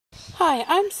Hi,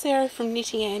 I'm Sarah from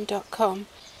Knitting-and.com.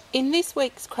 In this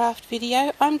week's craft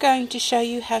video, I'm going to show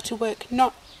you how to work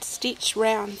knot stitch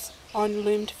rounds on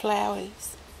loomed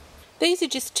flowers. These are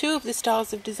just two of the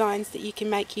styles of designs that you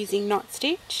can make using knot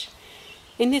stitch.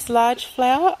 In this large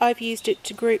flower, I've used it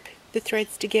to group the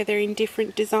threads together in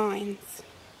different designs.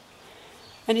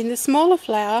 And in the smaller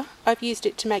flower, I've used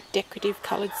it to make decorative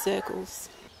coloured circles.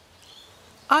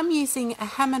 I'm using a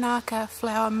Hamanaka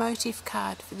flower motif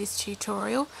card for this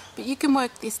tutorial, but you can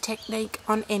work this technique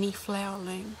on any flower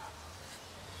loom.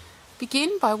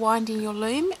 Begin by winding your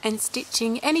loom and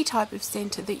stitching any type of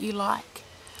centre that you like.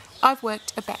 I've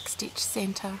worked a backstitch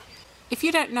centre. If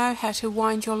you don't know how to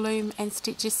wind your loom and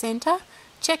stitch a centre,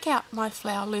 check out my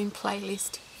flower loom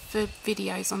playlist for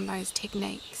videos on those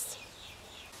techniques.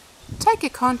 Take a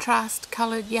contrast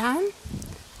coloured yarn,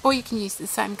 or you can use the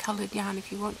same coloured yarn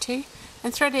if you want to,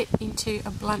 and thread it into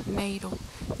a blunt needle.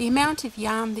 The amount of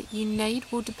yarn that you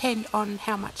need will depend on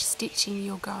how much stitching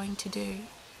you're going to do.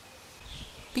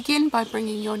 Begin by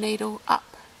bringing your needle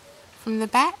up from the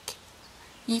back.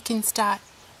 You can start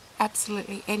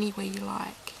absolutely anywhere you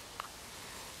like.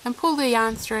 And pull the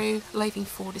yarn through, leaving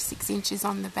 4 to 6 inches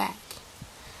on the back.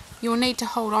 You'll need to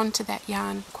hold on to that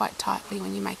yarn quite tightly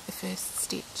when you make the first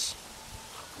stitch.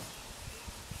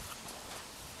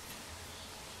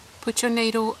 Put your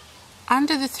needle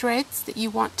under the threads that you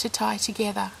want to tie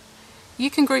together.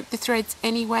 You can group the threads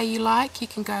any way you like. You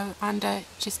can go under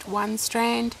just one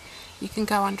strand, you can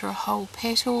go under a whole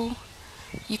petal,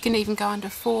 you can even go under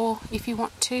 4 if you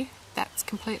want to. That's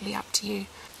completely up to you.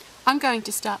 I'm going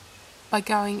to start by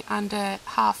going under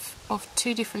half of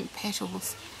 2 different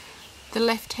petals, the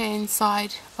left hand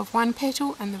side of one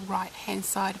petal and the right hand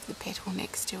side of the petal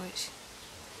next to it.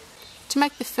 To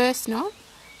make the first knot,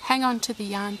 hang on to the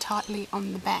yarn tightly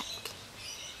on the back.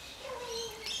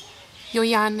 Your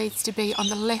yarn needs to be on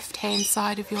the left hand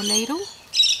side of your needle.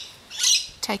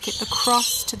 Take it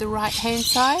across to the right hand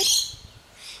side,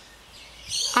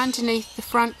 underneath the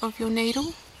front of your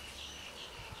needle,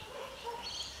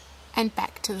 and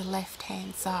back to the left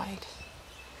hand side.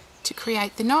 To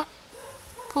create the knot,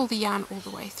 pull the yarn all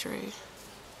the way through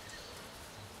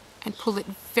and pull it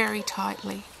very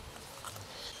tightly.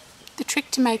 The trick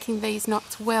to making these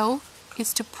knots well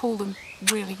is to pull them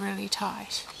really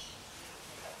tight.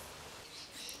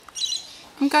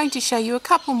 I'm going to show you a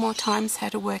couple more times how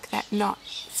to work that knot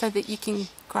so that you can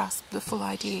grasp the full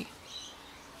idea.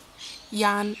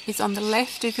 Yarn is on the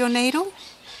left of your needle.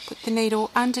 Put the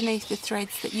needle underneath the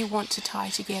threads that you want to tie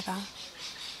together.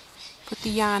 Put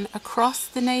the yarn across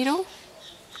the needle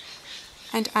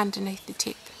and underneath the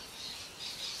tip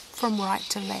from right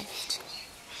to left,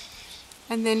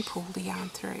 and then pull the yarn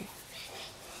through,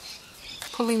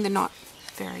 pulling the knot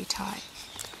very tight.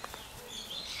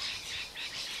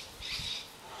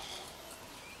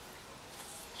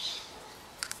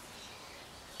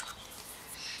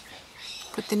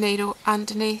 Put the needle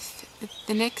underneath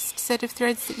the next set of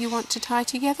threads that you want to tie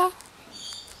together,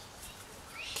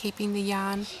 keeping the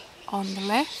yarn on the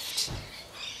left.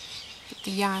 Put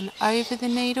the yarn over the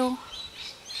needle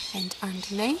and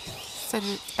underneath so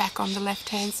that it's back on the left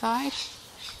hand side,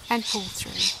 and pull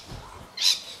through.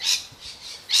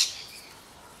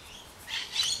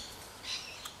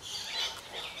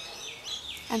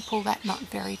 And pull that knot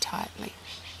very tightly.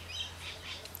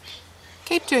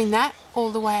 Keep doing that all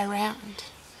the way around.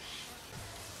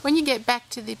 When you get back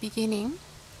to the beginning,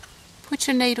 put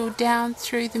your needle down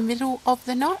through the middle of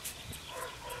the knot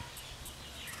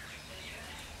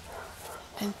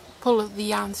and pull the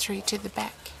yarn through to the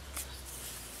back,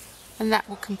 and that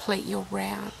will complete your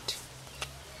round.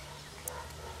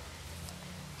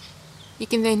 You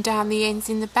can then darn the ends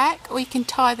in the back, or you can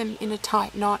tie them in a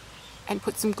tight knot and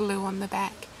put some glue on the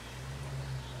back.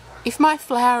 If my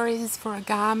flower is for a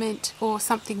garment or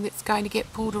something that's going to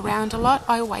get pulled around a lot,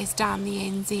 I always darn the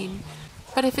ends in.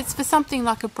 But if it's for something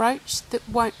like a brooch that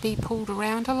won't be pulled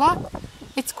around a lot,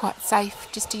 it's quite safe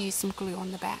just to use some glue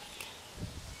on the back.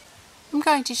 I'm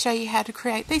going to show you how to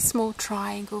create these small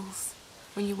triangles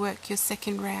when you work your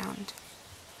second round.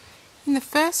 In the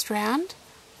first round,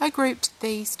 I grouped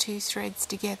these 2 threads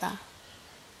together.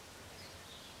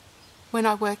 When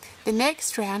I work the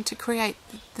next round to create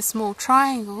the small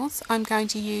triangles, I'm going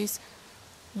to use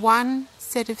 1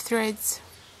 set of threads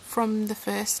from the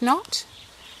first knot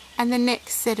and the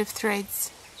next set of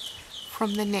threads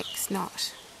from the next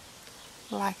knot,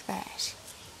 like that.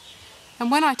 And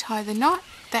when I tie the knot,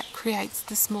 that creates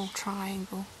the small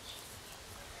triangle.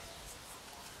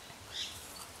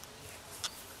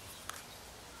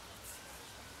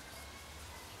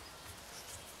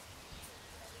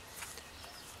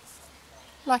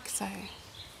 Like so.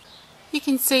 You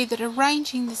can see that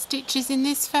arranging the stitches in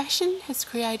this fashion has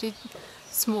created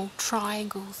small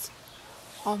triangles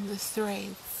on the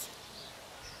threads.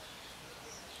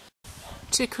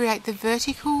 To create the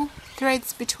vertical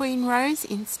threads between rows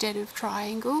instead of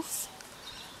triangles,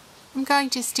 I'm going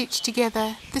to stitch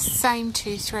together the same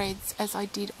 2 threads as I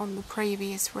did on the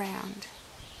previous round.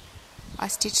 I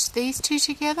stitched these 2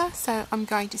 together, so I'm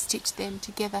going to stitch them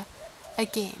together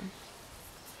again.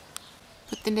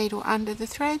 Put the needle under the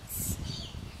threads,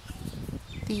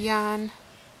 the yarn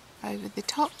over the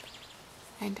top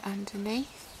and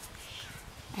underneath,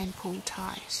 and pull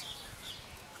tight.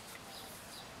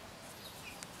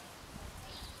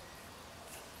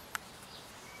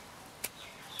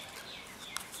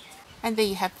 And there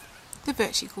you have the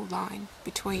vertical line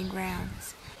between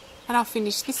rounds. And I'll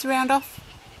finish this round off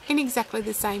in exactly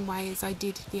the same way as I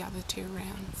did the other 2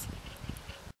 rounds.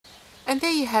 And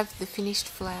there you have the finished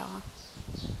flower.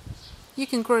 You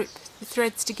can group the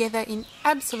threads together in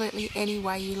absolutely any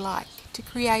way you like to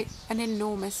create an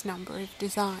enormous number of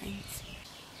designs.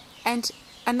 And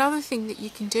another thing that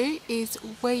you can do is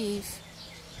weave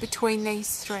between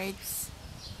these threads.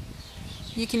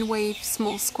 You can weave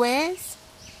small squares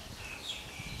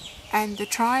and the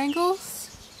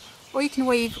triangles, or you can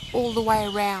weave all the way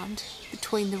around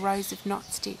between the rows of knot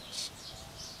stitch.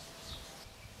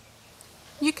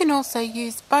 You can also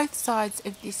use both sides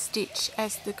of this stitch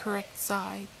as the correct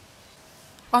side.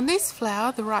 On this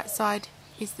flower, the right side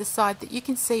is the side that you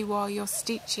can see while you're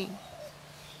stitching.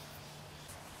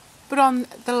 But on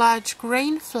the large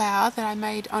green flower that I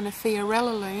made on a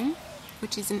Fiorella loom,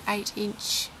 which is an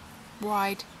 8-inch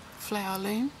wide flower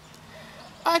loom,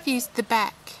 I've used the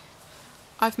back.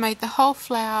 I've made the whole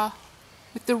flower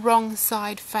with the wrong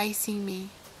side facing me,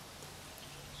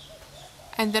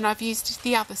 and then I've used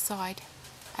the other side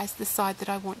as the side that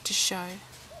I want to show,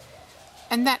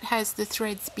 and that has the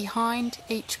threads behind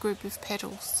each group of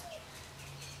petals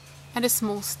and a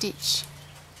small stitch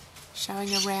showing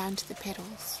around the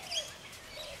petals.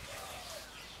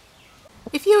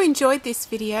 If you enjoyed this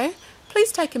video,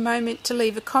 please take a moment to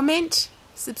leave a comment,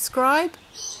 subscribe,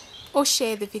 or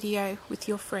share the video with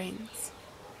your friends.